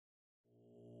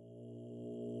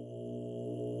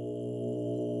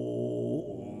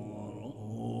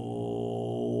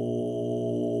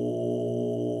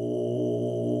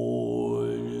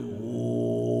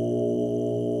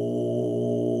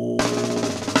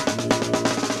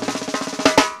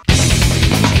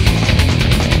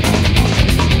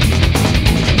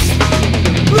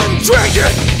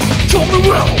Dragon, told me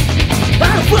well.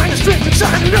 I don't find the strength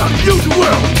inside and out to use the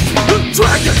will.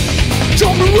 Dragon,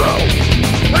 told me well.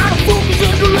 I don't focus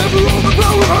and deliver on the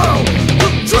power hell.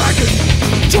 Dragon,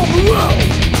 told me well.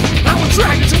 I'm a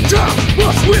dragon sometimes,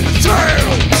 must with the tail.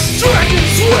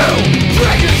 Dragon's will,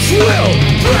 dragon's will,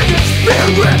 dragon's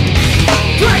spirit.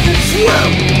 Dragon's will,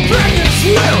 dragon's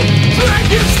will,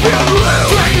 dragon's spirit.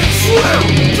 Dragon's will,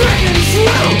 dragon's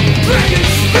will,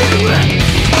 dragon's spirit.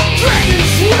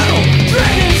 Dragon's will,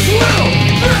 dragon's will,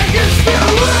 dragon's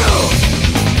spirit.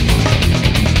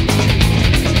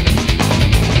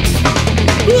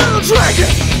 Little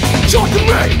dragon, talk to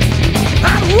me.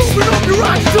 I'm open up your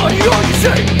eyes and tell you all you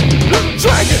say. Little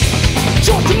dragon,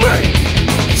 talk to me.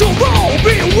 So long,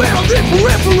 be aware of this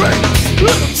periphery.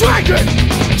 Little dragon,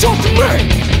 talk to me.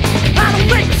 I don't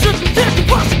make a circumstance a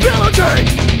possibility.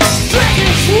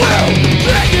 Dragon's will,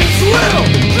 dragon's will,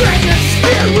 dragon's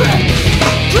spirit.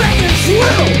 Dragon's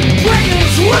will,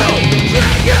 dragon's will,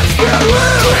 dragon's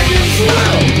spirit. Dragon's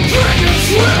will, dragon's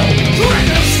will,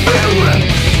 dragon's spirit.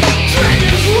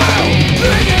 Dragon's will,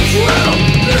 dragon's will,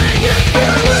 dragon's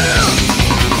spirit.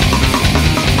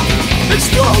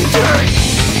 Exploding.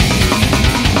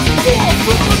 Fall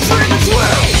from the dragon's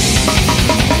will.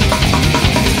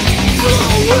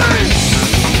 Flowing.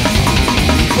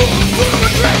 Fall from the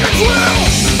dragon's will.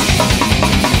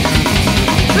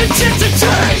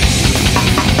 Intensity.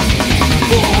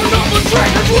 Born of the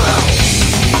dragon's will.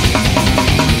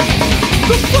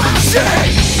 The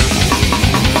flashing.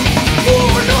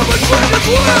 Born of the dragon's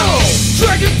will.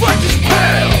 Dragon fights his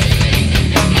pale.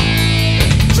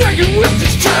 Dragon whips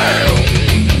his tail.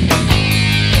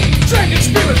 Dragon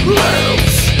spirit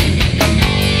lives.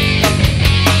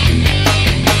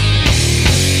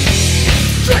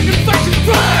 Dragon fights his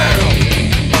pale.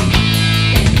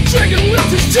 Dragon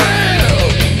whips his tail.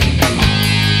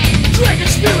 Dragon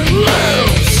spirit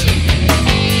lives.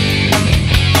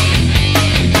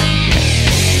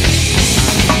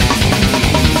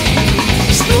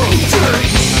 Exploding.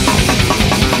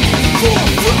 Fall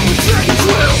from the dragon's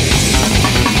will.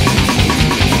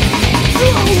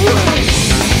 Flowing.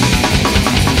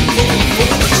 Fall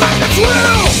from the dragon's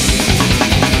will.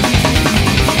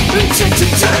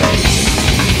 Intensity.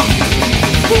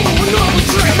 Born of the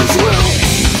dragon's will.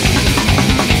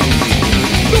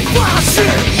 The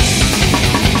flashing.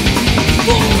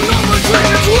 Born of the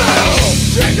dragon's will.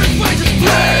 Dragon fights his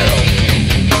tail.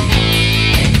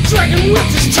 Dragon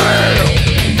whips his tail.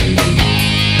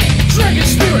 Dragon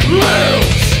spirit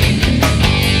lives.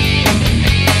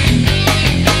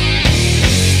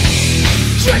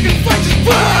 Dragon fights his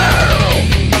tail.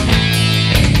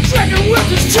 Dragon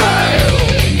whips his tail.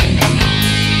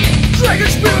 Dragon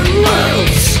spirit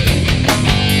lives.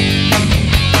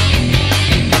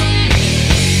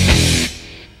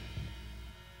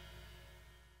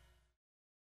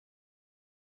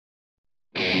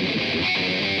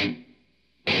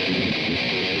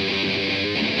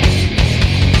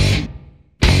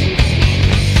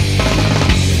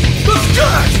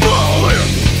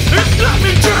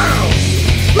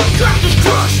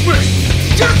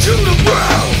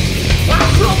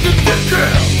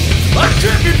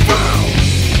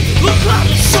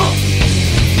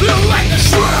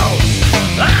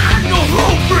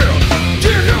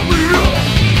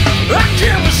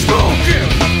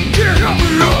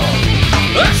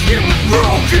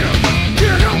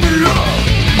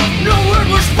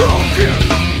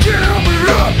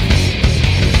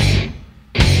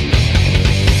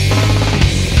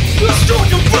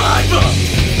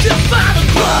 Defy the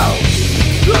clouds,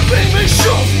 the beam is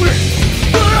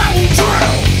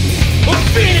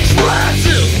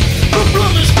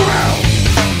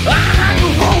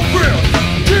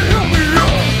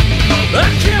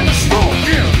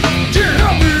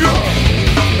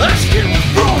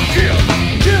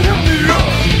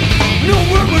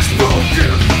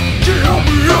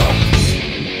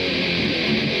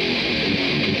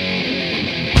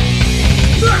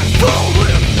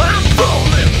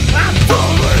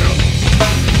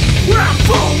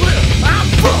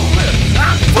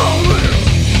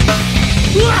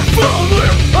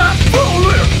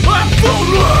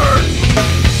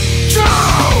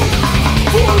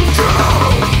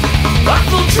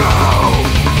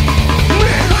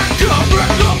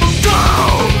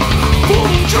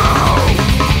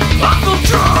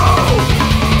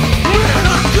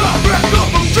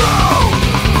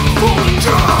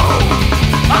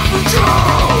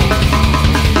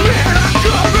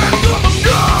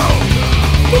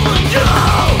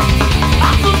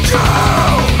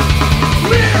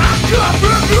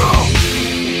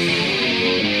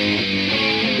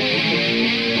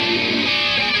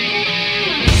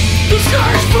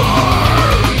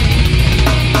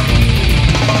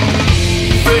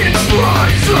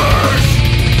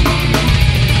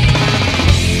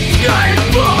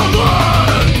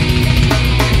fallen.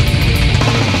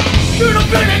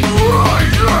 Infinite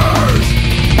rises.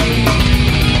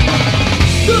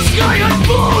 The sky has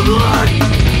fallen.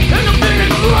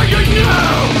 Infinite rising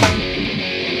now.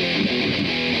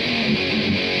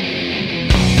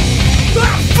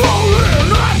 I'm falling.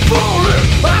 I'm falling.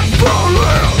 I'm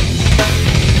falling.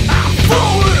 I'm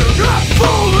falling. I'm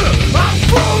falling. I'm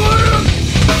falling.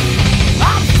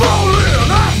 I'm falling.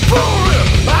 I'm falling.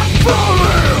 I'm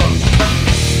falling.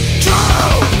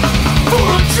 Down.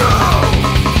 Falling down.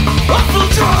 I feel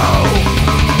down.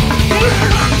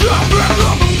 Man, I'm down.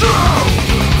 I'm down.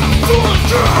 Falling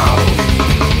down.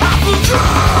 I feel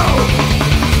down.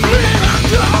 Man, I'm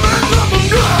down. I'm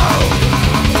down.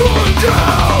 Falling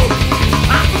down.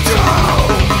 I feel down.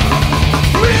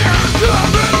 Man, I'm down.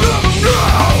 I'm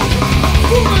down.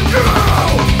 Falling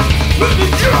down. Let me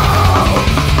down.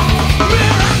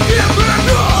 Man, I can't back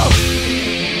up.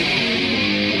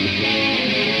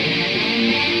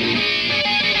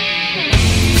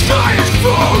 Sky is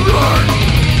falling.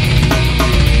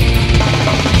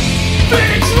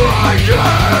 Phoenix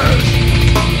rises.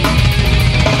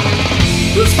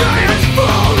 The sky is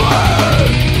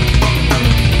falling.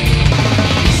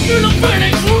 And the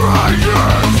phoenix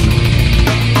rises.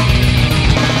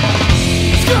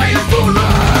 Sky is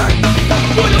falling.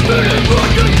 With the phoenix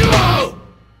rising.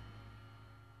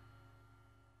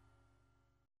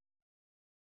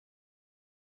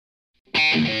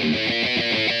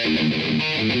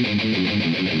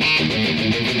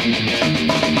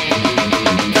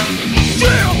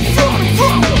 Damn,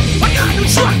 from I got no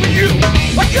track with you.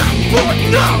 I got important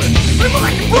knowledge. I'm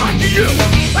like a rock to you.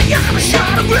 I got a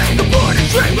shot of red, the born and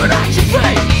straight without your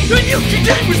face. And you can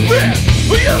take me spit,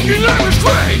 but you can learn me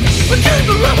straight. I came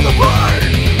to level the mind,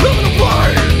 level the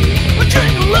mind. I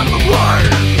came to level the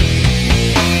mind.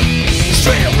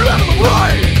 Straight up level the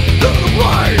mind, level the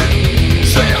mind.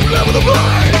 Straight up level the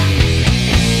mind.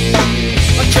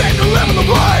 I came to level the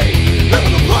mind,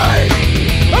 level the mind.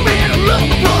 I'm here to level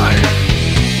the mind.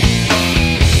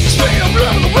 Straight up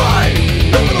level the mind,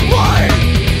 level the mind.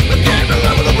 I came to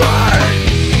level the mind.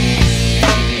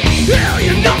 Hell,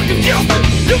 you know you killed it.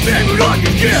 You figured on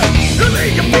your kid. You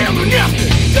leave your family nasty.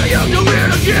 So you do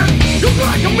it again. You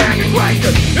got your man is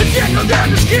wasted. It's getting down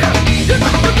the skin. You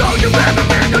know you know you better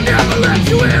man. They'll never let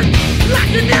you in.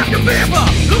 Like you never paper.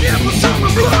 Looking for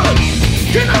summer blood.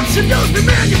 Can I seduce me,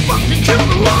 man? You fucking kill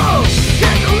the love.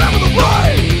 Came to level the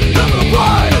mind. Level the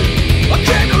mind. I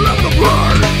came to level the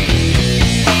mind.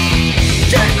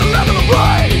 Came to level the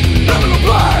mind. Level the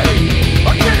mind. I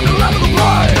came to level the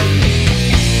mind.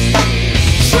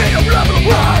 Straight up level the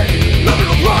mind. Level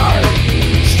the mind.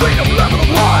 Straight up level the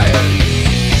mind.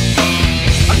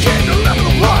 I came to level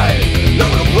the mind.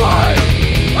 Level the mind.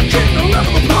 I came to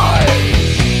level the mind.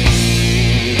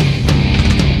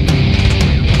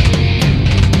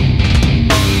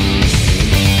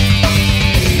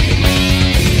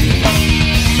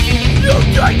 You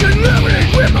taking liberty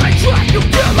with my track. You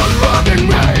kill the love in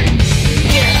me.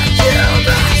 Yeah, kill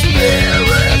my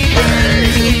spirit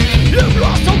thing. You've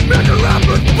lost a measure of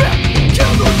respect.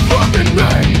 Kill the love in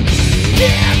me.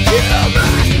 Yeah, kill my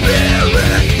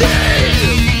spirit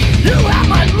thing. You have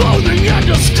my loathing and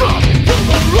disgust. Kill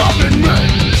the love in me.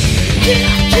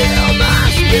 Yeah, kill my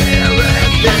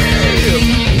spirit thing.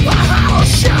 A hollow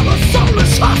shell of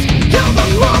soulless husk. Kill the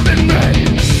love in me.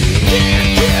 Yeah,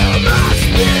 kill my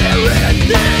spirit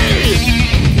thing.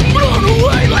 Blown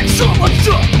away like someone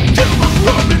took. Kill the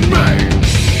love in me.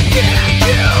 Yeah,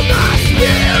 kill my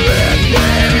spirit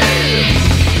thing.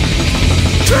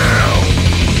 Kill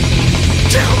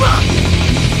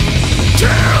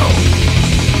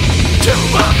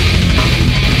my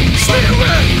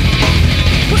spirit.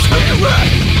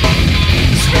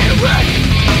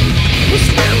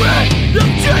 Spirit.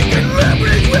 You're taking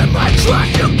liberties with my track.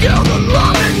 You kill the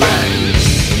love in me.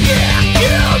 Yeah,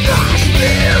 kill my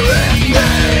spirit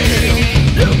thing.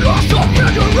 You've lost a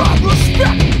measure of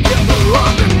respect. Kill the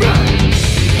love in me.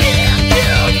 Yeah,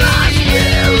 kill my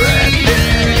spirit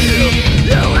thing.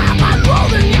 You have my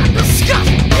loathing and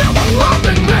disgust. Kill the love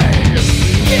in me.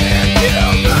 Yeah,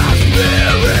 kill my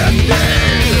spirit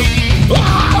thing.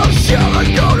 Oh, shall I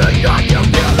go to God? You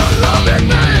kill the love in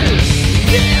me.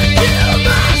 Yeah, kill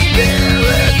my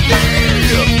spirit thing.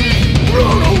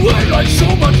 Run away like so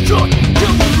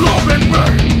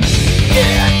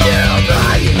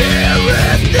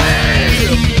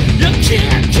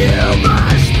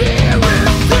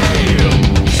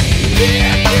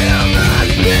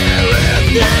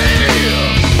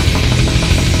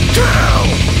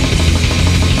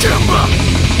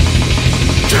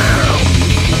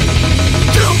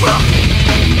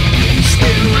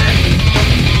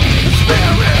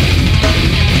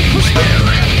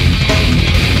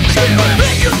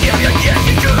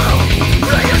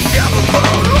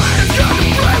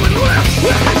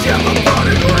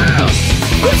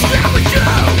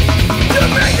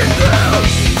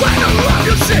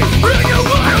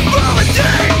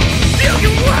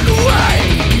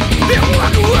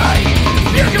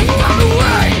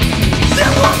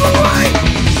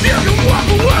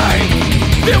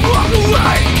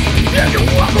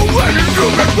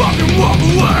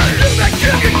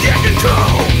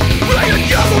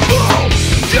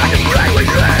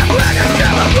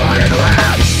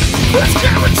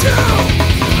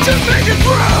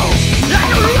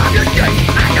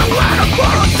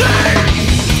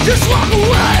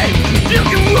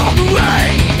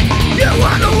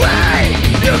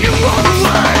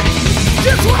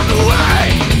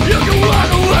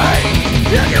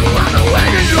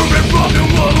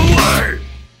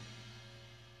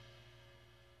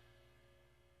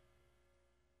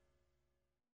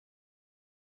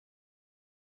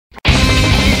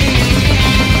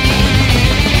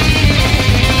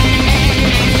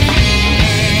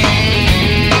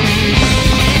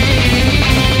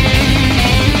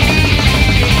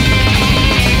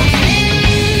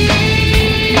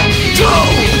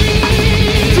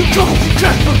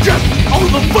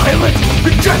the violence,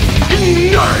 the death in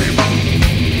your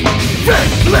name.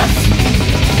 Faithless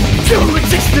to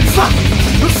existence,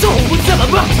 the soul was never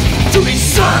meant to be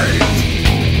saved.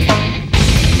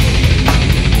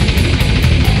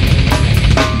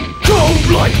 Cold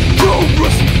like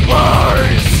Cobra's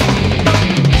eyes,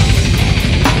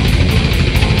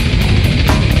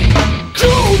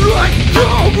 cold like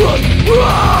Cobra's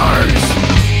eyes.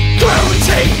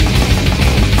 Guaranteed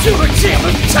to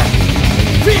examine tech.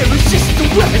 Fear is just a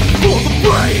weapon for the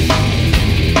brave.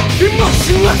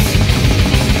 Emotionless,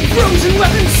 frozen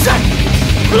weapon set.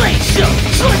 Glacial,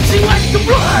 slicing like the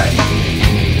blood.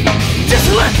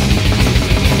 Desolate,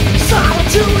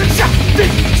 solitude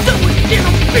accepted. Stoic in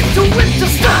a bitter winter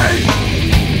state.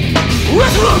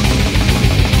 Resolute,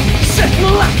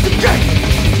 sentinel at the gate.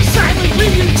 Silently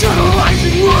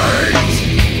internalizing rage.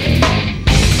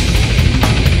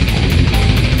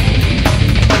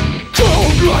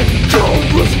 Cold like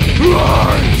Cobra's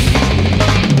eyes.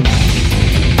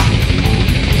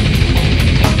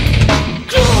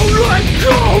 Cold like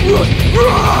Cobra's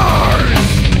eyes.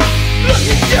 Look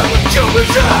into a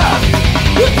Cobra's eyes.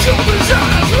 Look Cobra's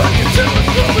eyes. Look into a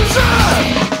Cobra's eyes.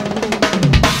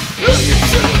 Look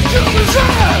into a Cobra's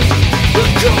eyes.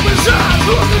 Look Cobra's eyes.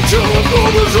 Look into a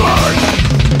Cobra's eyes.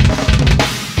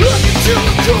 Look into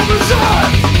a Cobra's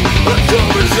eyes. Look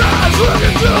Cobra's eyes. Look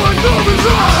into a Cobra's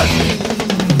eyes.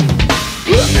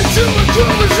 Look into a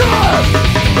Cobra's eyes.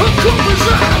 Look Cobra's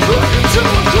eyes. Look into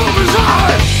a Cobra's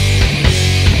eyes.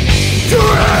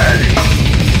 Dread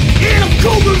in a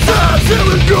Cobra's eyes. There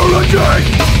is no again.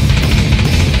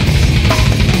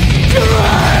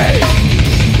 Dread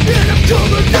in a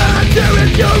Cobra's eyes. There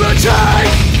is no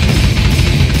return.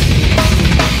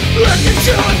 Look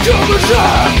into a Cobra's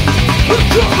eyes. Look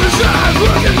Cobra's eyes.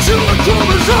 Look into a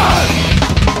Cobra's eyes.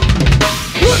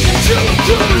 Look into a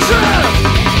Cobra's eyes.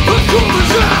 Look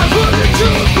Cobra's eyes. Look into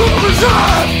a Cobra's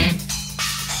eyes.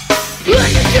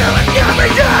 Look into a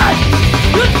Cobra's eyes.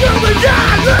 Look Cobra's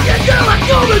eyes. Look into a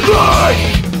Cobra's eyes.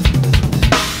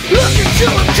 Look into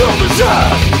a Cobra's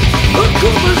eyes. Look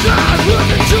Cobra's eyes. Look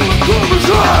into a Cobra's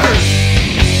eyes.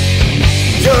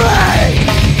 Dread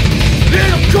in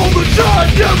a Cobra's eyes.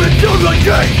 Never do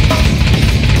again.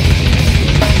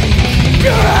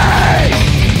 Dread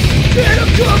in a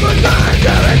Cobra's eyes.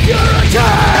 Never do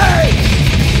again.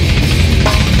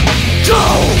 Go!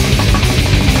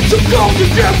 So go to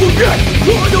death forget,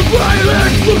 or the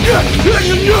violence forget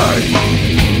in your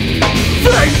name.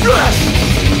 Faithless,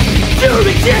 till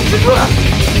the exit left,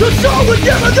 the soul was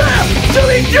never there till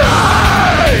he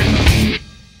died.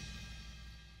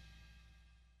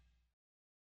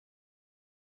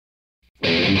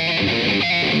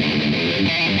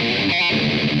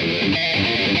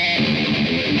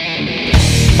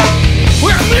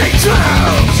 We're many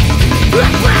times,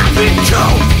 like laughing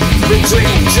cold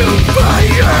between two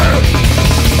fires.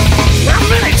 How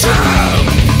many times,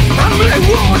 how many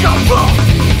wars I fought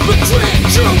between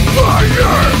two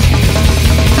fires.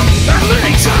 How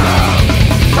many times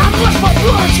I've left my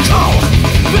blood cold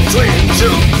between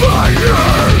two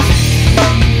fires.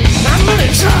 How many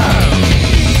times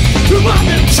have I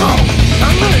been told?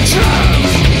 How many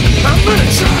times, how many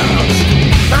times,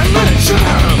 how many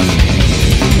times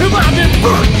have I been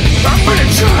burnt? How many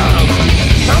times,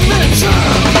 how many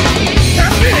times,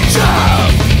 how many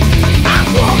times I've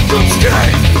walked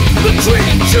unscathed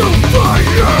between two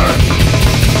fires.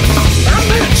 How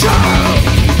many times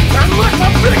I've left my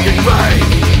blinking vein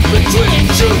between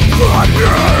two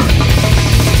fires.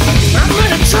 How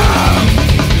many times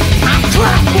I've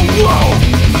climbed the wall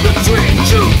between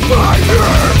two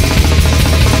fires.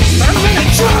 How many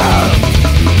times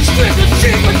split the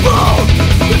cheekly bone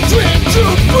between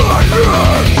two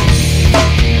fires.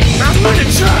 How many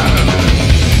times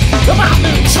have I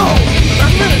been told? How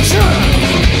many times?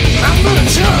 How many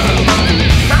times?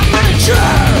 How many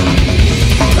times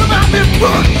have I been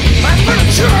burnt? How many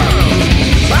times?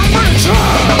 How many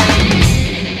times?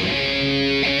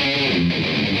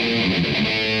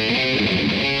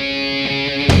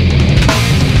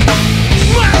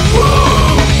 My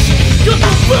wounds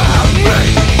justify me.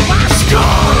 My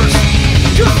scars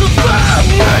justify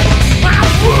me. My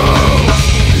wounds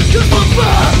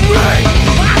justify me.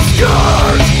 My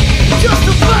scars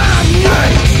justify me.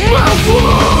 My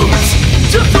wounds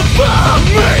justify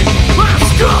me. My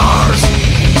scars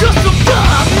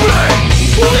justify me.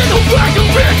 Little black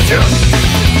conviction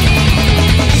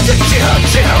to kill a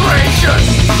generation.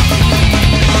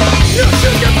 You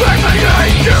should get back my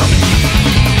anger.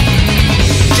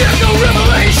 Get no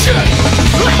revelation,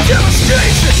 like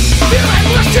devastation, feel like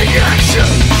lusting action.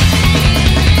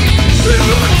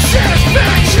 Little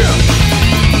satisfaction,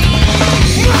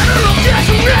 modern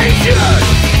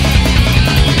desolation.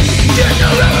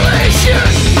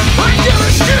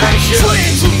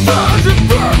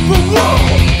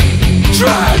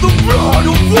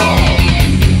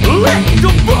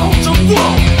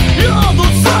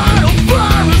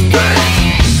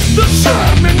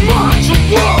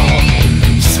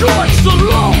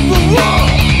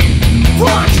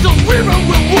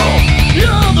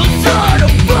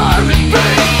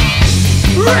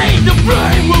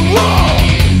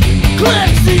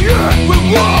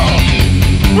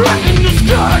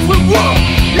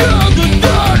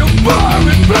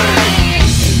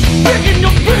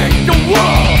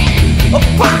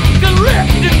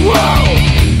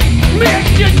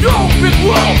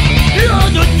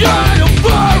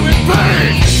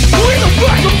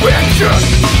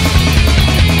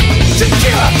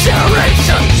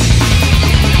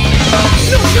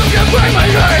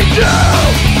 down.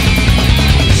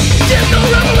 There's no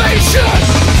revelation,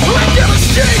 like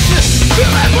devastation,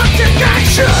 feel like what's in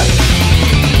action.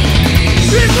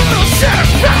 Immortal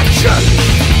satisfaction,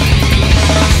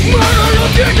 murder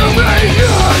of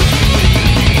decoration.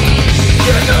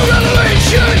 There's no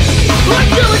revelation, like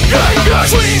devastation.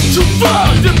 Dreams to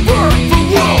find and burn for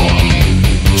war.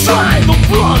 Try the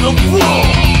blood of war.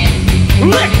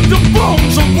 Lick the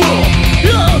bones of war.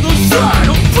 The other side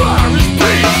of fire is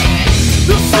peace.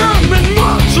 The sermon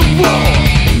marks of war.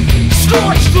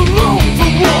 Scorch the road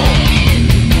for war.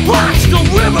 Watch the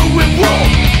river with war.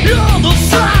 The other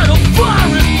side of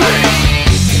fire is peace.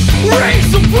 Raise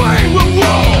the prey with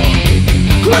war.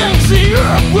 Cleanse the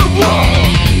earth with war.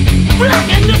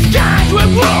 Blacken the skies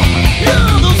with war. The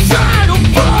other side of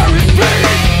fire is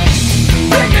peace.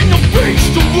 Picking the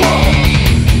beast of war.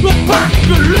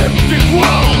 Apocalyptic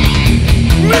war.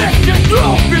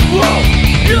 Misanthropic war.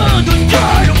 The other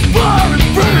side of fire is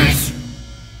peace.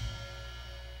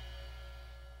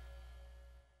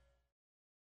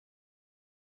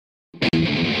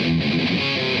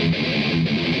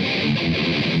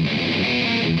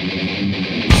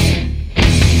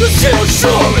 The zero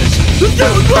storage, the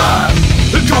zero life,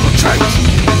 the complicates,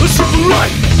 the simple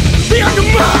life, the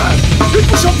undermine, the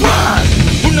push up pride,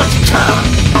 we're not your time,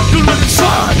 you look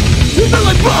inside, you feel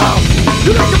like bomb,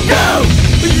 you like a go,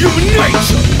 the human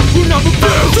nature, we're not the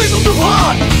bill, think of the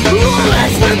heart, the one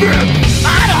last women,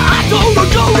 I told her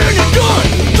go in the gun,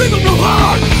 think of the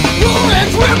heart, one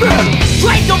last women,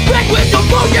 strike the back with the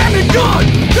boat and the gun,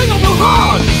 think of the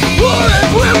heart, one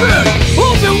last women,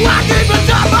 open wide, keep it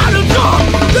top out of the door.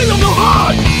 Think of the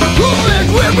heart, all is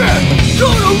women.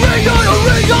 Gonna ring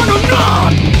on a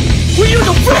nod. We use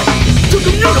a friend to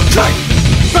communicate.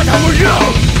 But how we know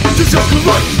to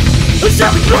circulate. A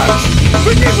savage place,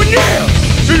 beneath an air.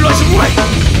 It lies in wait,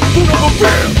 full of a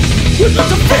beer. With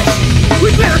lots of fish,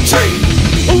 with better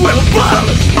teeth. A will of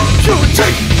violence, purity.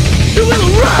 It will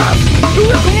arrive, it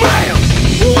will command.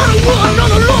 One on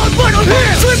the Lord, but I'm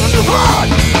here. Sleep on the heart,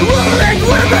 all is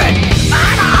women.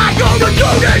 I go to go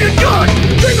to the gun.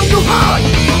 Think of the heart,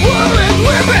 all is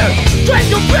women. Strike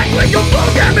your back with your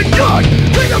boat and the gun.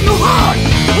 Think of the heart,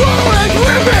 all is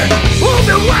women.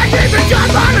 Open wide, keep it down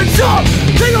by the top.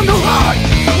 Think of the heart,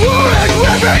 all is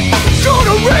women.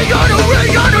 Gonna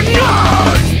ring on a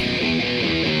nod.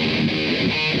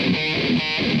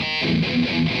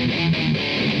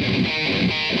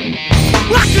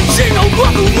 I can see no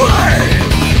walk away.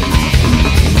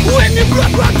 When the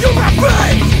blood runs through my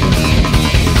face.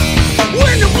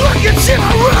 When the blood gets in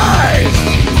my eyes.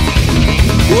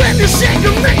 When the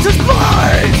shaker makes us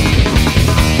blind.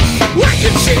 I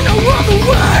can see no other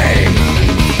way.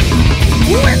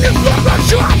 When the blood runs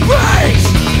through our face.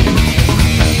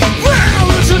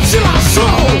 Violence into our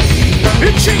soul.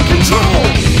 It takes control.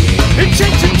 It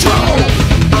takes control.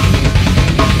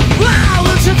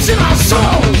 Violence into our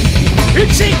soul. It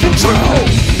takes control.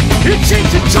 It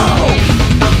takes control.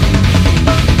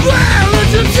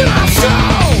 Violence into our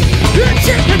soul. It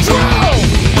takes control.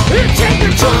 It takes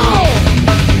control.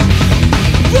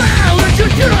 Violence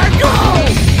until I go.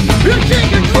 It takes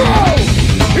control.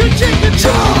 It takes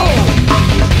control.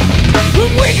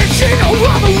 When we can see no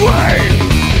other way.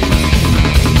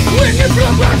 When the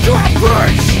blood runs to our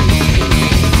face.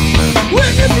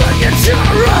 When the blood gets in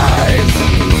our eyes.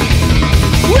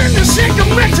 When the shaker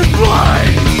makes us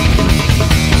blind.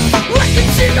 I can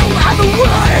see no other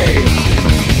way.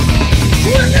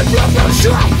 When the blood runs to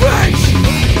our face.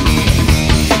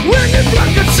 When the blood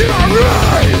gets in our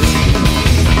eyes.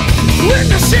 When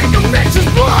the shaker makes us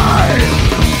blind.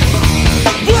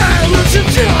 Violence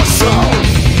into our soul.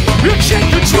 It takes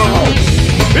control.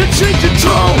 It takes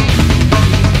control.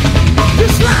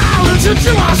 This violence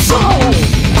into our soul.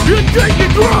 It takes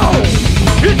control.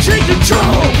 It takes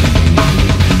control.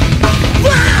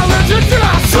 Violence into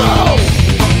our soul.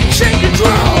 Take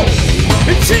control.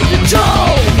 It takes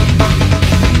control.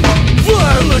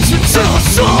 Violence into our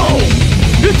soul.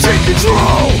 It takes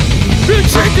control. It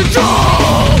takes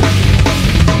control.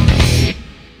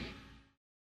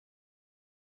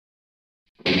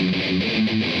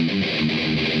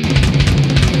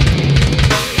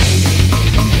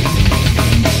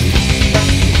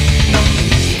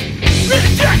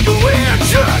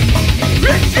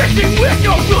 Injecting with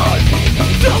your blood.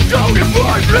 Don't go to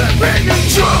blood, living in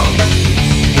truth.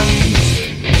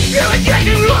 You're a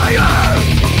getting liar.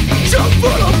 So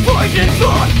full of poison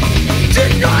thought.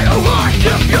 Deny a heart,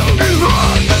 give you the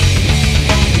heart.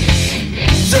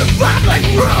 Survive like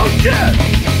road dead.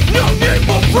 No need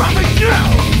for profit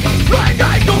now. Like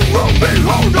I don't roll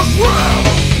behold the world.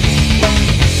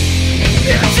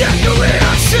 It's actually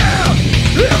a sound.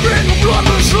 Living a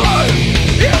bloodless life.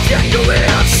 It's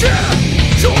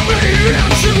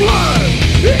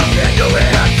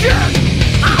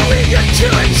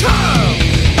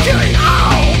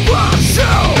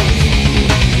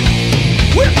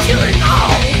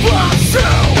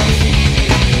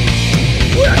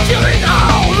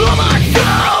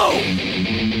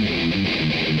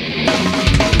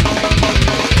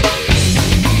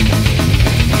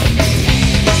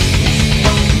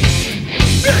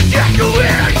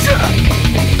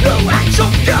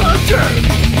some skeleton.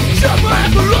 Somewhere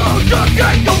below the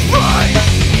gate of fight.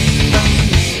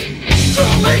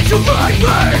 Slowly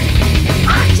surviving,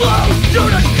 eyes closed to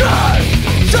the sky.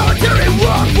 Solitary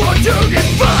walk for to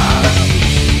defy.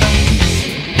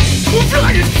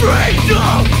 Blind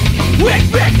freedom,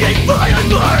 expecting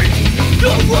violence.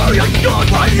 The warrior gone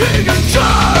by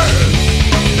inside.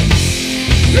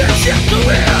 It's yet to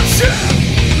accept,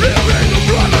 living the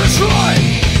brother's life.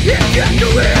 It's yet to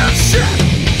accept,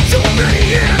 so many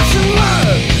years to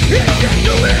live. It's yet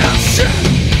to accept,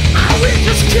 how we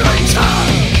just killing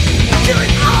time,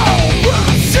 killing all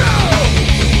myself.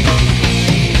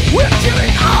 We're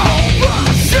killing all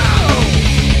myself.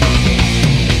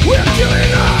 We're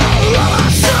killing all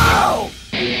ourselves.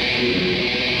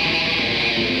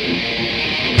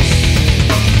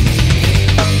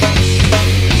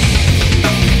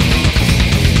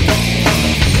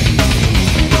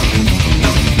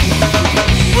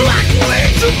 Black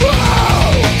wings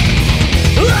above,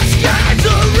 the skies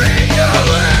are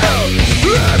renewed.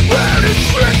 Red blood is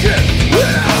stricken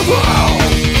with a hole.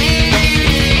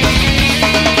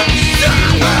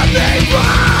 Silent they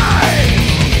ride,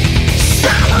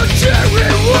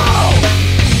 solitary wall,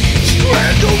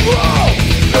 strand the wall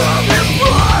from his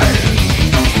blood.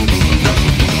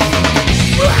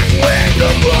 Black wings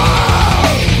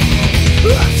above,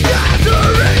 the skies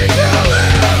are renewed.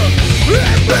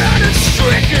 Red blood is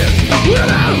stricken with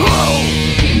a hole.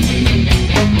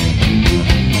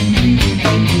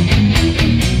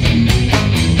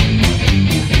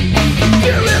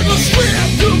 There is a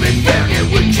strength to be found and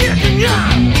we can't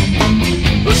deny.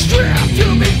 A strength to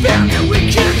be found and we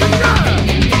can't deny.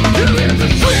 There is a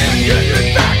strength to be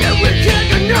found and we can't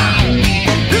deny.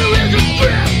 There is a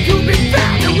strength to be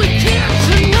found and we can't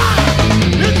deny.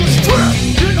 There's a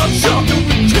strength in ourselves that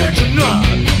we can't deny.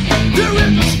 There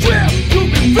is a strength to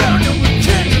be found and we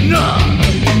can't deny.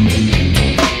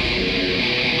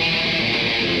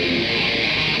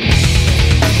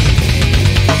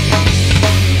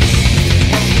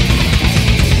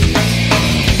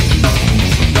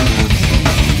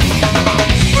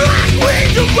 Black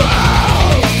wings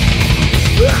above,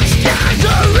 the skies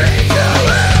are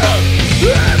renewed.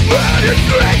 Red blood is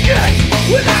drinking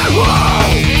without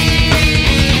hope.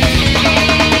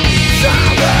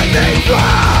 Silent they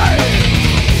fly,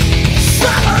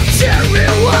 solitary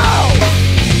wall,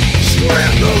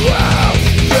 scream the wall,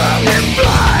 from in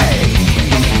flight.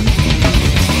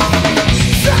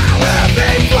 Silent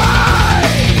they fly,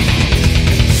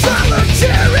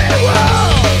 solitary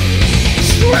wall,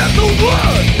 scream the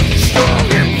wall, strong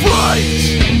in flight.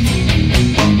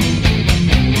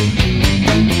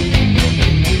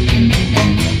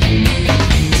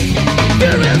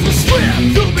 There is a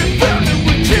strength to be found and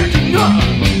we can't deny.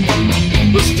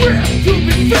 A strength to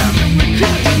be found and we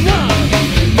can't deny.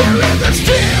 There is a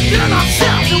strength in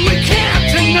ourselves and we can't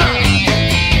deny.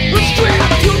 A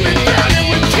strength to be found and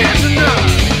we can't deny.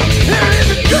 There is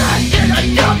a God and a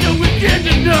God that we can't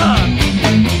deny.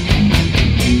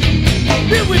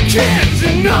 That we can't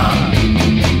deny.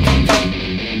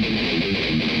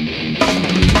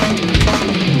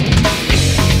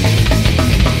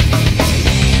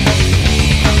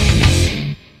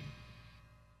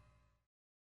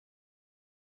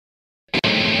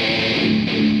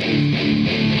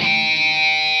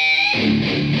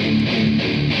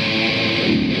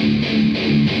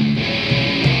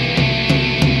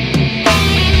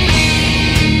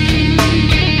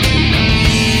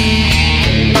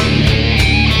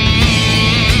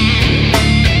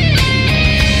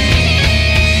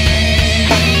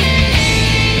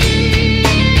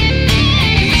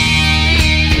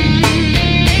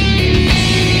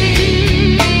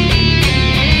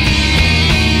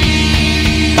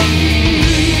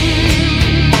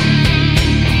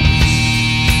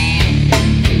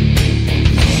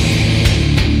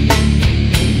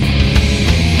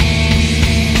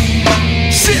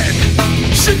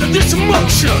 Sick of these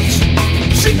emotions,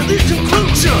 sick of these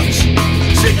conclusions,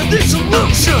 sick of these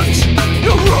solutions.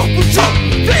 Your rope was up,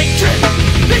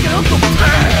 thinking of the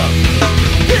past,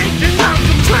 thinking out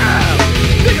the plan,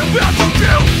 thinking about the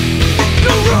guilt.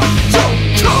 Your rope was up,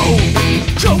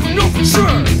 toe with no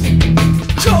concern,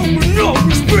 toe with no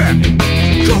respect,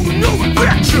 toe with no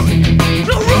affection.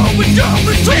 Your rope was up,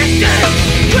 twisting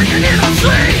in our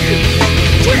sleep,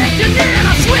 twisting in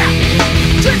our sweat,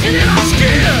 twisting in our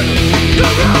skin. Your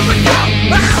rope was up,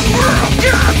 our world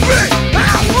got big,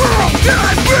 our world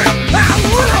got big, our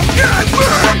world got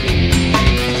big.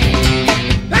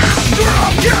 Our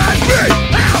world got big,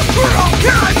 our world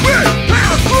got big,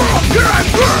 our world got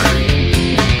big.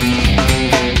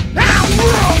 Our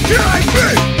world got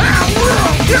big, our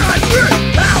world got big,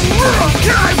 our world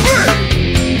got big.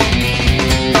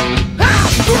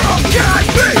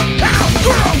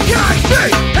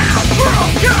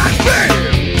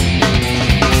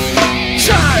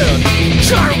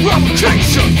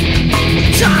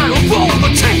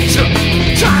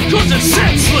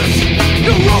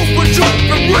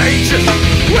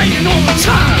 raging all the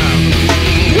time.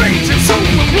 Raging so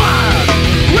wide,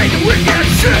 raging we can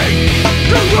see.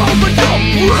 The road but don't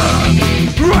run,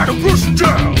 ride a person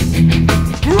down,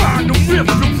 ride the whip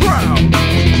the crowd,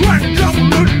 ride the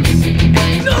government.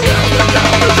 No,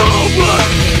 it's over.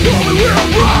 Only we'll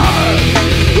ride,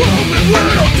 only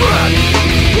we'll threat,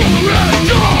 only we'll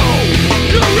go,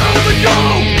 around the go.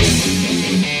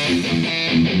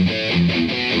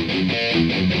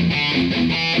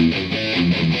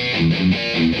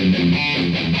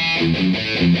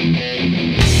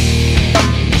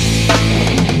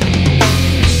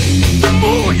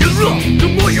 The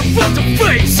more you force to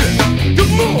face it, the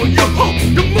more you hope,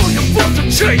 the more you force to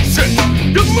chase it.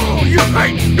 The more you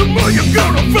hate, the more you're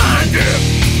gonna find it.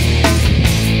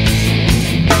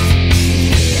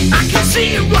 I can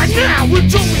see it right now, we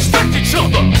don't respect each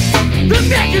other. The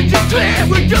message is clear,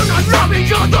 we do not love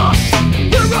each other.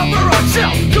 We're over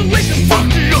ourselves, so we can fuck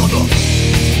the other.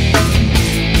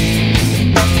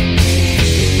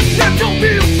 Now don't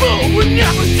be a fool, we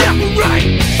never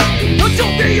separate.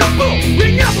 Don't be a fool,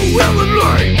 we never will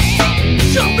relate.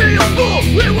 Don't be a fool,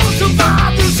 we will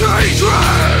survive this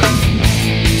hatred.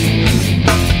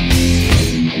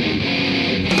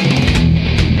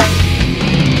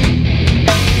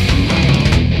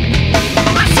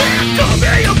 I said don't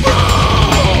be a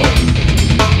fool,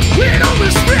 we don't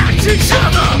respect each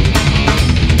other.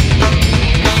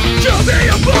 Don't be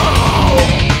a fool,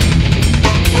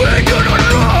 we're gonna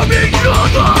love each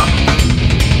other.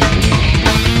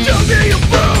 Don't be a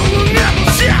fool, we'll never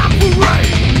separate.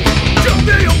 Don't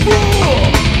be a fool,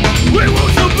 we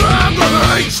will survive the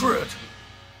hatred.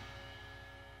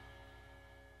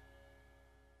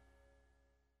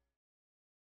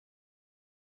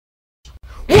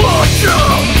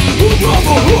 Warchild, we're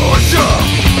over Warchild.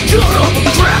 Turn up a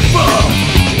crapper,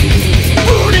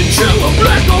 burning killer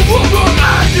black over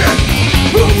magic.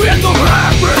 We're in the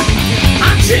habit,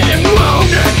 I'm sitting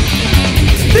wounded.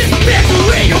 This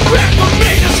misery you bring for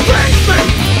me to strength me.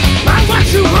 I want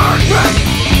you hurt me,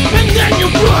 and then you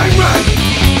blame me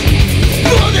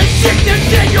for the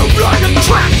sickness in your blood and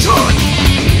traction.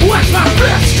 What's my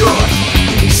best good?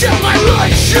 Sell my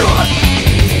life short.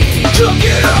 Took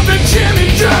it up and tear me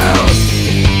down.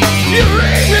 You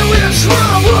raise me with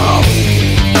trouble.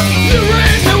 You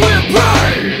raise me with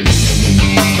pain.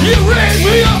 You raise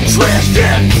me up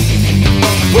twisted,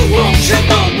 but won't take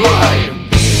no blame.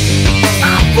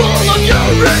 I'm full of your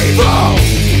evil,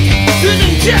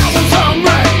 and devils are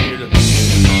made.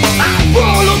 I'm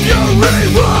full of your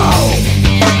evil.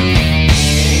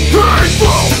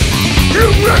 Hateful, you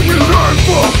make me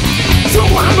hateful, so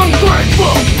I'm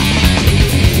ungrateful.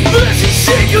 This is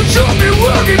shit you told me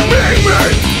wouldn't make me.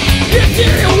 You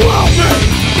didn't want me,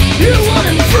 you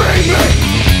wouldn't free me.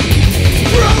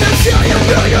 From the cell you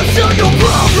know your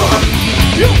problem.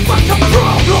 You fucking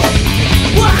problem,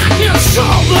 well I can't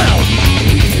solve them.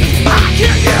 I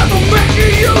can't ever make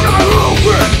it, you're not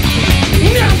hoping.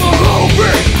 Never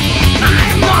hoping, I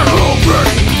am not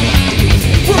hoping.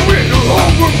 For me to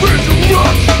hope for too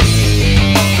much.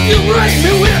 You raise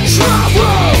me with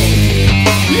trouble.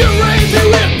 You raise me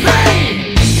with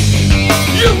pain.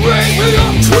 You raise me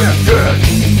up twisted,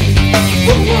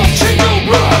 but won't take no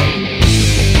blame.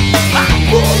 I'm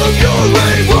full of your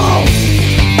evil,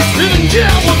 and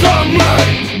devils are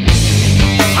made.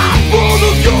 I'm full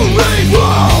of your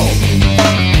evil.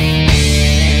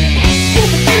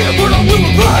 Won't forgive what I will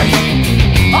repay.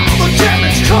 All the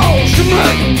damage caused to me.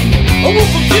 I won't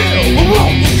forgive, I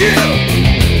won't forgive.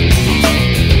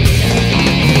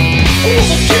 I won't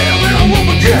forgive and I won't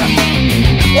forget.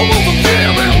 I won't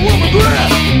forgive and I won't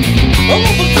regret. I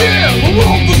won't forgive, I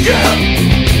won't forget.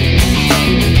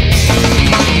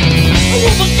 I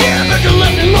won't forgive if you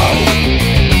let me alone.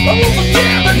 I won't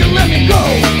forgive if you let me go.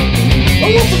 I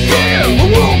won't forgive, I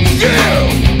won't forgive.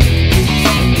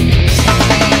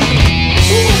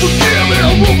 I won't forgive and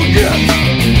I won't forget.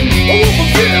 I won't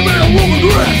forgive and I won't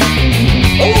regret.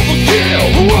 I won't forgive,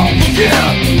 I won't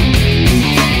forget.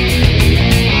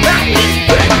 And these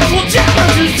payments will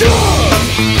damage is done.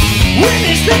 When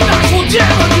these payments will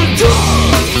damage is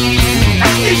done.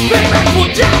 And these payments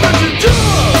will damage is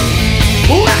done.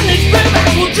 When these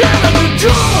payments will damage is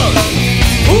done.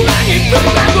 When these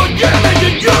payments will damage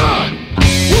is done.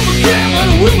 We'll forgive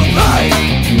and we will pay.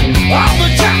 All the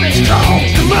damage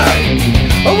caused to me.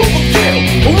 I won't forgive,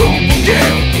 I won't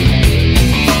forgive.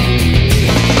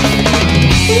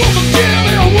 I won't forgive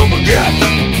and I won't forget.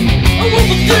 I won't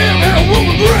forgive and I won't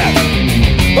regret.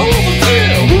 I won't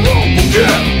forgive, I won't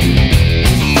forget.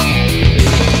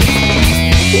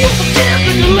 I won't forgive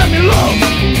if you let me love.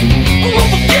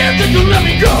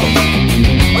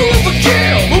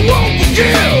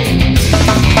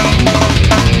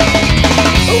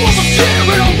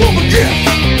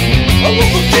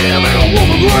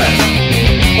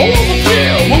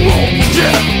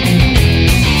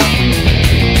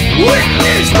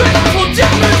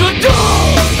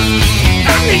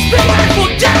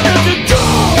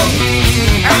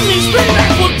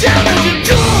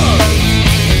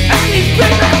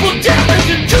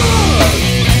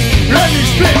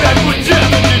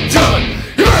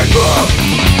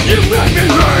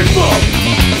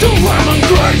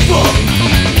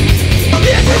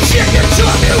 shit you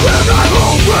taught me will not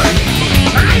hold me.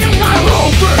 I am not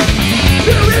hoping,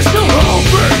 there is no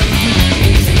hoping.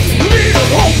 Need a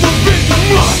hope for victim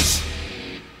months.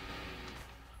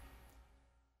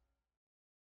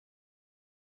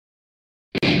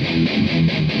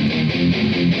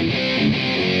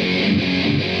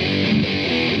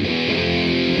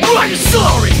 Are you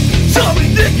sorry? Sorry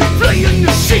that you're playing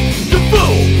the sheep, the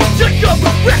fool. Take up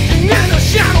a wrecking in a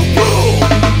shallow pool.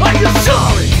 Are you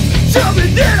sorry? Sorry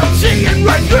that I'm seeing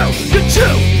right through you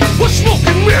too. We're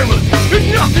smoking mirrors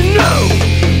and nothing new.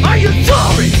 Are you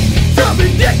sorry? Sorry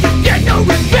that you get no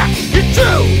respect. You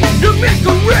do. You make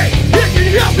a ring, isn't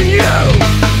helping you.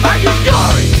 Are you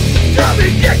sorry? Sorry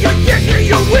that you get me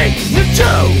your weak. You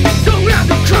too. Don't have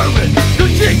the courage to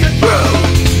see it through.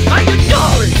 Are you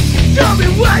sorry? Tell me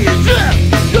why you live.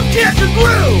 You can't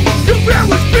agree. Your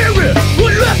very spirit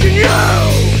will look at you.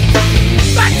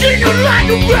 I see you like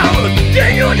a brother,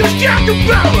 then you just got the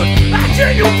power. I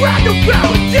see you rock the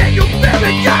power, then you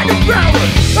very got the power.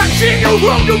 I see you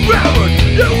hold the power,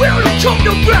 you will choke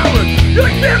the power. Your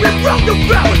spirit broke the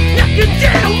power, now you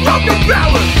can't hold the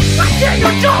power. I see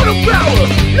you hold the power,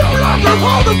 no longer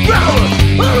hold the power.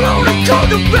 Alone and cold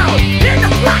the power, in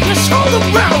the blackness hold the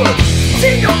power.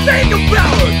 See your finger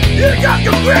power, you got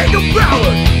to bring the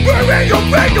power. Bring your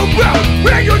finger power,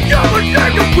 bring your double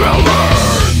finger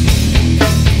power.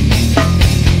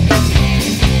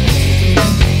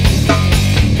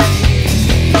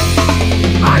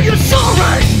 Are you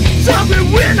sorry? Sorry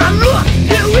when I look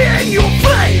you in your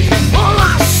face. All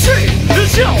I see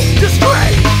is your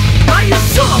disgrace. Are you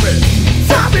sorry?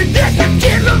 Sorry that you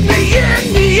can't look me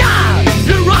in the eye.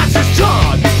 Your eyes is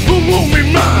torn, who won't be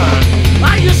mine?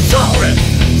 Are you sorry?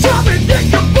 Sorry that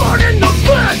you're born in the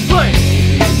first place.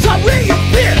 Sorry you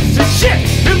piss and shit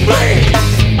and bleed.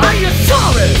 Are you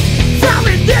sorry?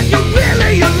 Sorry that you're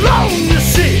really alone to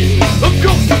see. A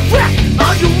ghost of wreck,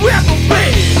 all you ever be.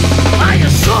 Are you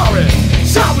sorry?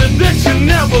 Sorry that you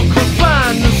never could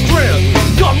find the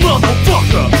strength. God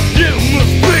motherfucker, you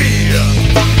must be.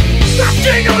 I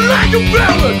seen you like a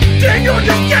ballad, then you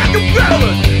just got the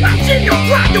ballad. I seen you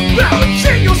cry the ballad,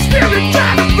 seen your spirit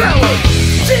die the ballad.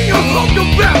 Seen you hold the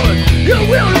ballad, you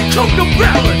will choke the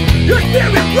ballad. Your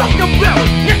spirit broke the ballad,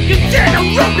 now you dead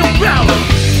and wrote the ballad.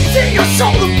 Seen your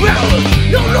soul the ballad,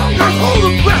 no longer hold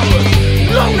the ballad.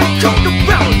 Long and choke the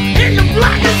ballad, in the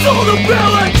blackness hold the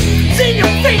ballad. Seen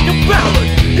your feet the ballad,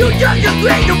 you done your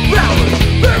great the ballad.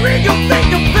 Bury your feet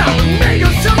the ballad, made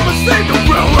yourself a slave the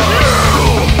ballad.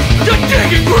 You're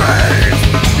digging graves,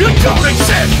 you don't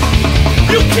exist,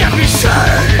 you can't be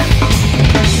saved.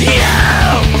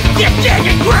 You're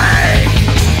digging graves,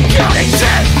 you don't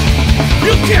exist,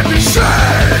 you can't be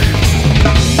saved.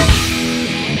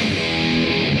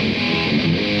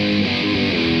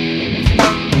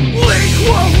 Weak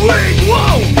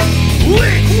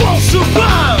won't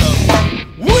survive.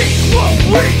 Weak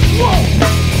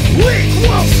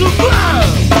won't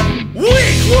survive.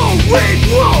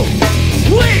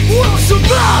 Weak won't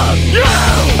survive.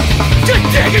 You're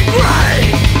digging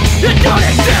grave, you don't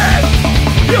exist,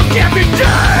 you can't be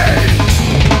dead.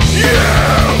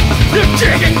 You're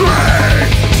digging grave,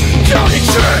 don't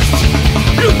exist,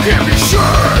 you can't be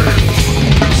saved.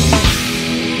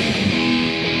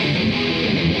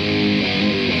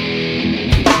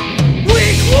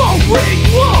 Weak won't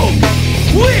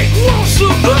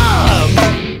survive.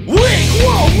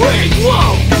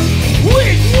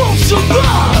 Weak won't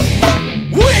survive.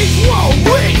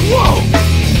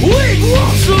 Weak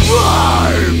won't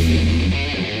survive.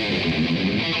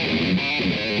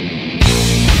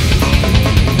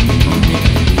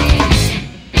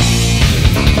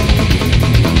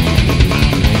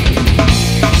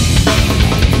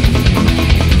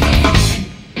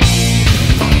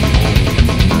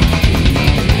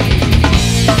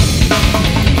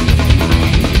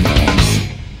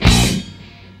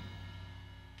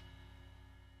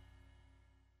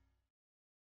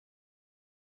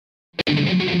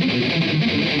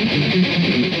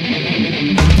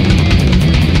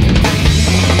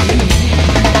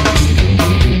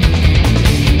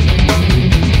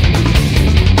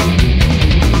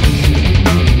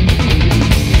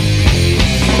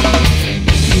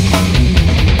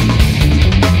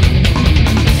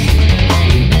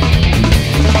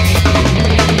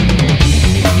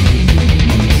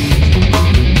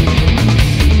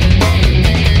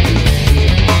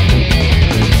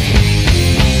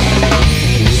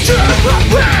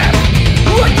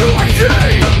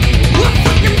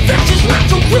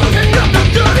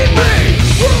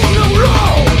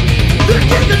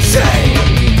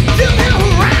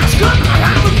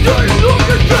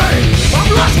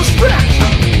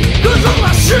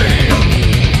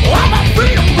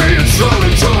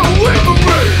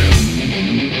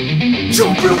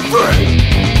 feel free.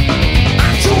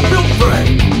 I don't feel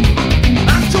free.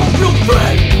 I don't feel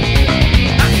free.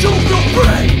 I don't feel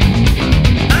free.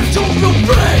 I don't feel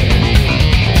free.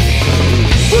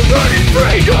 We're burning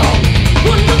freedom.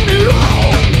 We're losing it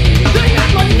all. They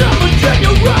act like nothing. Can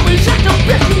you always act a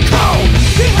bit too cold?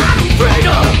 Get out of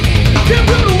freedom. Get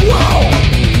rid of the wall.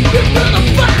 Get rid of the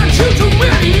fire. Too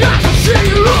many eyes to see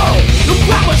you all. The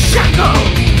power shackle.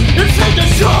 It's in the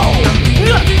soul.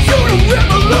 Nothing to the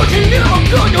revolution. Never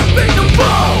gonna be the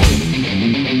ball.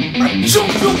 I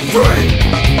don't feel free.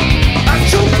 I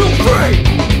don't feel free.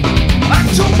 I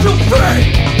don't feel free.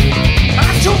 I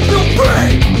don't feel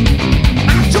free.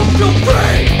 I don't feel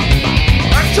free.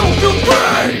 I don't feel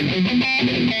free.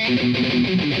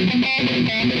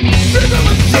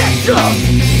 Remember system.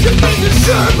 You need to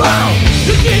serve out.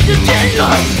 You need to change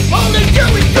us. All they do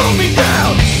is throw me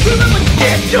down. Remember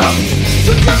system.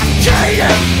 To not change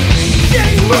it.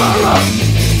 Getting murder.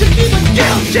 To keep us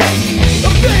guilty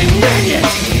of being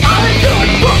minions. All they do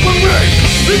is fuck with me.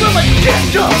 Remember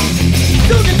system.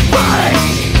 So despotic.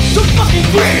 So fucking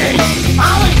greedy.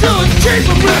 All they do is cheat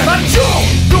for me. I don't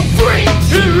feel free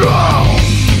at all.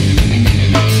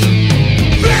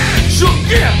 Back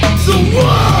against the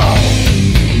wall.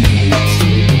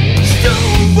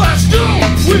 Stone by stone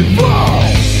we fall.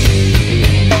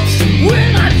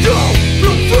 When I don't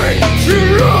feel free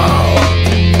at all.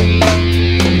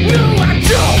 No, I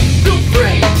don't feel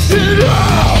free at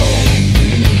all.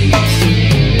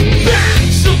 Back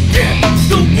against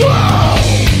the wall.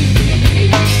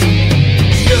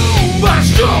 Stone by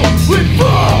stone we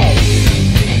fall.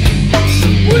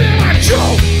 When I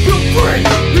don't feel free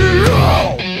at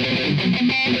all.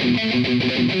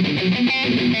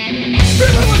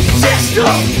 Remember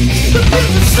system, the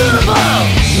business server,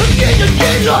 the king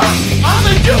of all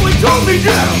they do is hold me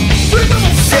down.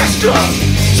 Remember system,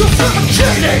 so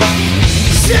suffocating,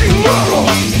 setting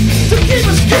morals to keep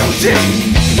us guilty.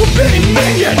 We're being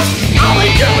minions, all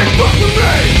they do is fuck with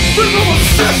me. Remember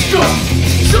system,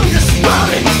 so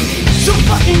despotic, so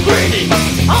fucking greedy.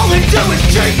 All they do is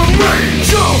take from me.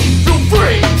 Don't feel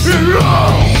free at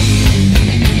all.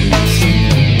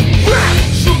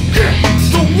 Backs against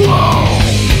the wall.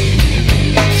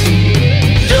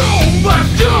 Stone by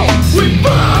stone we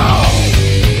fall.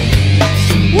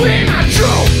 When I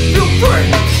don't feel free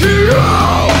at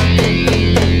all.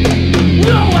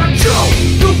 No, I don't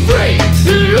feel free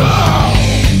at all.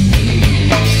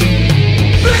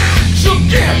 Backs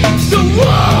against the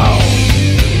wall.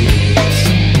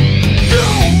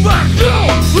 Stone by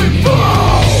stone we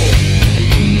fall.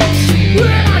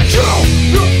 When I don't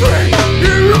feel free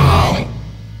at all.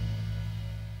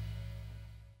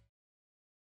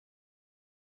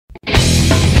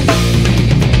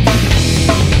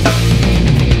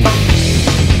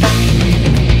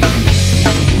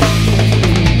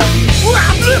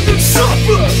 I've lived and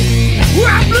suffered.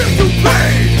 I've lived through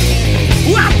pain.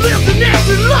 I've lived an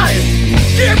empty life.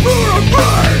 Get more or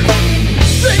burn.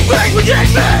 They make me get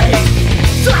me.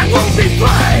 So I won't be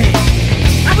paid.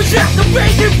 I was at the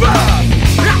bacon bar.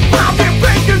 I found them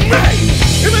bacon me.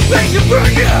 And my bacon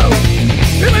burn you.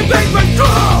 And my bacon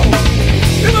throw.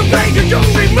 And my bacon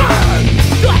don't be mine.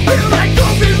 I feel like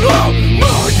don't belong.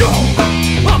 More don't.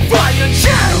 I'm flying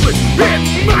shadows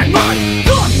in my mind.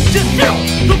 Thoughts just feel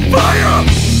the fire.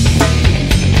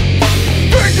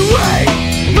 Burn away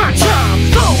my time.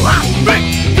 So I make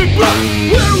me blood.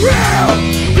 We're out.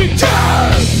 Be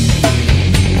done.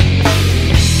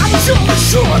 I was on the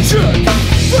shortage.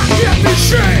 I can't be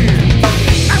shamed.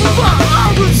 And I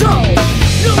was old.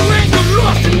 No anger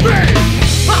lost in me.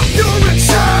 I'm pure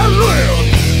inside live.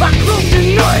 I close the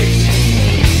nights.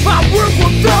 I work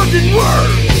 1,000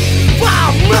 words. 5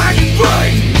 mighty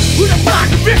fights. With a black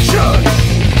conviction.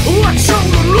 One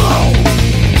shoulder low.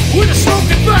 With a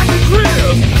smoking back and clear.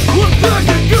 One thing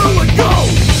to do and go.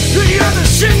 To the other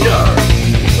cinder.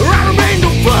 I remain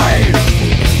the flame.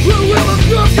 Wherever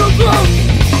comes the glow.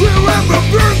 Wherever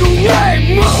burned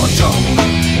away. Molotov.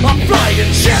 I'm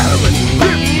flying shadows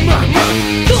in my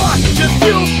mind. Thoughts just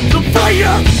feel the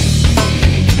fire.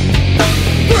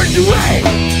 Burned away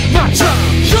my time.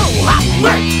 So I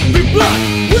make me blood.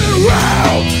 We're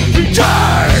out. Be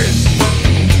tired.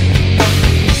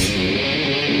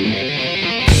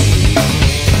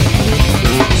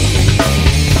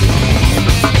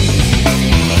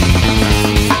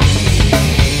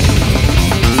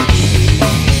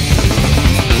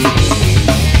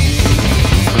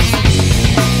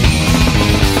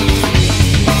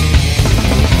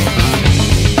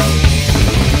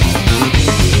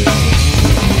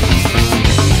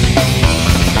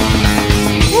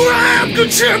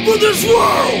 Content with this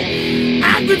world.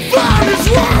 I've been fine this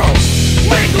world.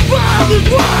 Make a bomb this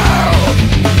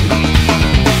world.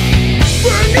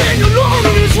 Burning alone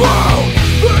in this world.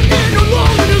 Burning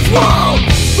alone in this world.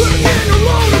 Burning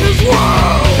alone in this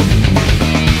world.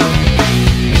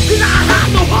 And I have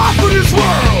no heart for this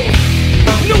world.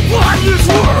 No heart in this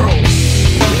world.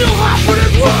 No heart for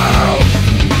this world.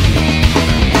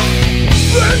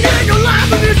 Burning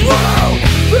alive in this world.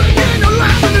 Burning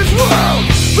alive in this world.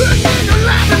 Burning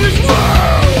alive in this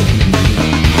world.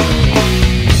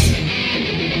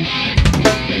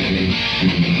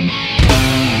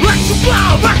 I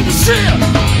survive back to sin.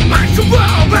 I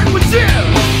survive back within.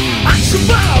 I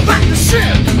survive back to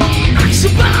sin. I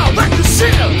survive back to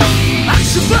sin. I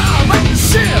survive back to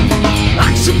sin.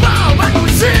 I survive back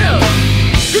within.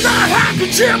 Cause I have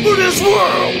contempt for this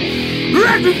world.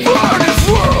 Right before this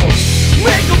world.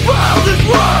 Make a vow this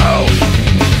world.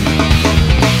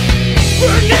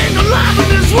 Burning alive in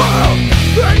this world.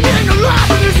 Burning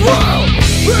alive in this world.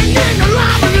 Burning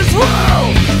alive in this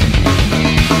world.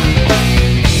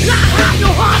 I have no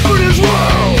heart for this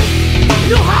world.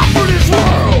 No heart for this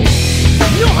world.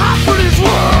 No heart for this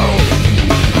world.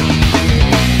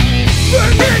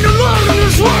 Burning alone in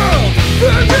this world.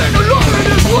 Burning alone in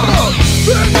this world.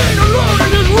 Burning alone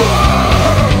in this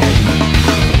world.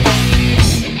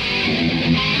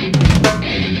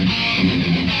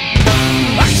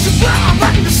 I survive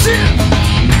back to sin.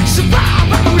 I survive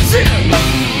back to sin.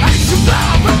 I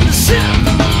survive back to sin.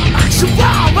 I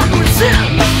survive back to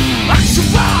sin. I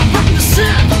survive back to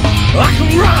sin. I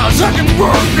can rise, I can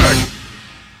burn it.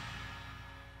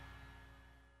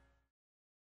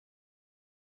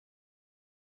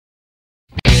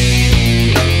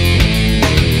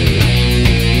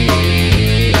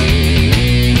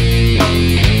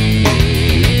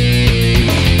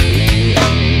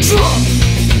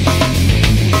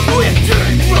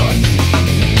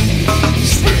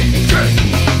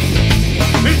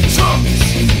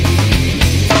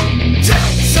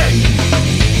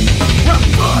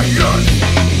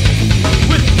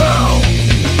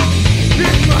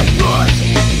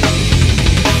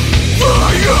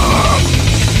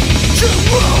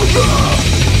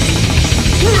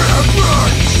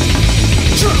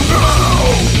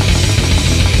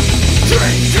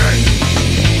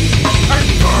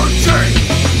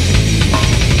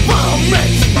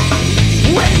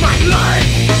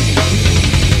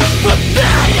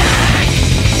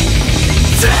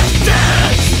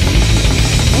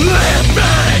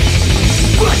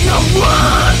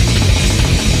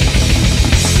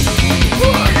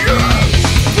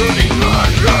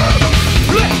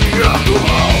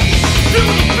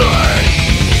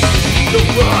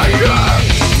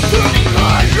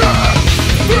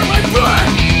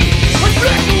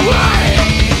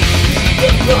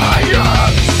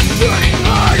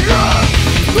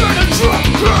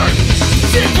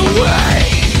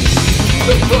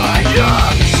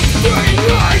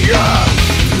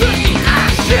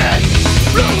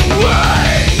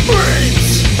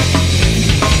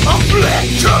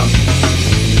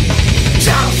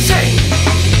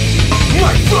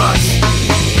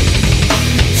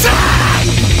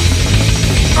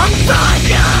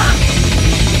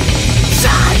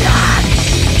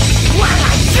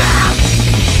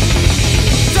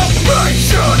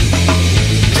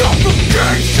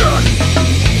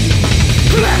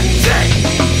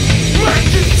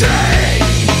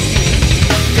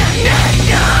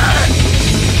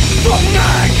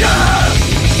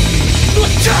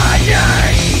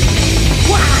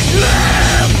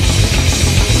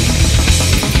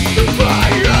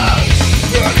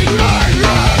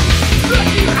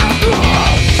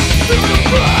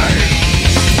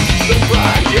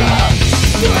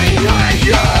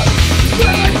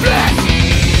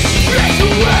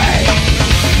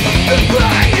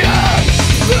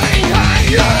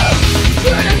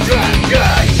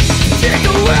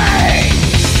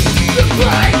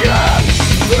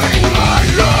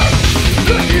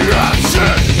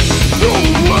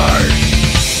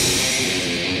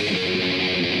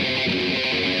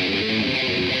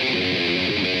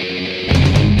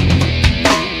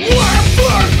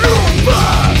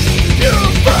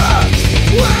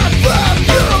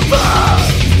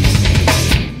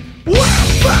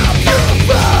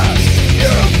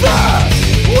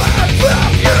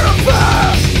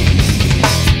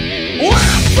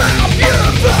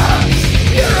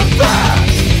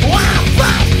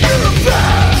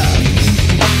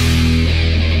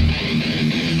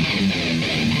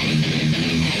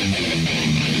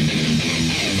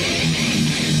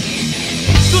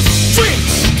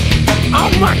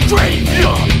 my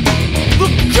graveyard, the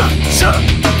gutter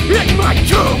in my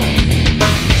tomb.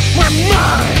 My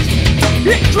mind,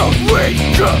 it grows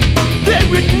weaker. There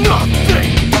is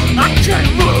nothing I can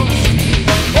lose.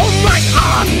 All my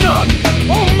honor,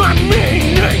 all my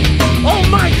meaning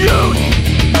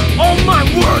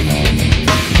worth.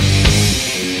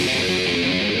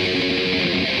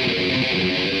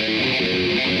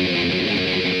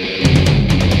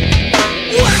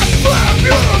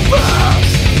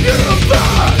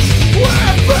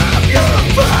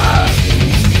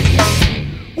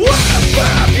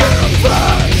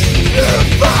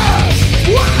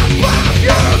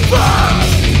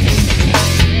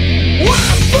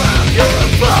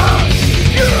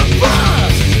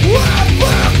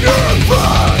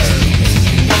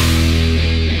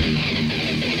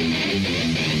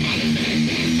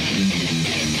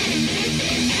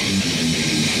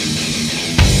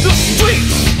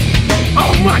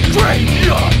 My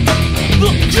graveyard,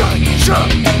 the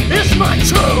gunshot is my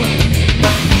tomb.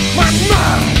 My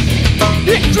mind,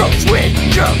 it grows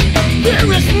weaker.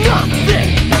 There is nothing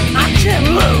I can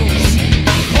lose.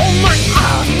 All my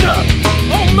honor,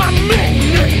 all my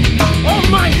meaning, all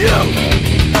my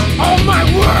youth, all my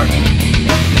worth.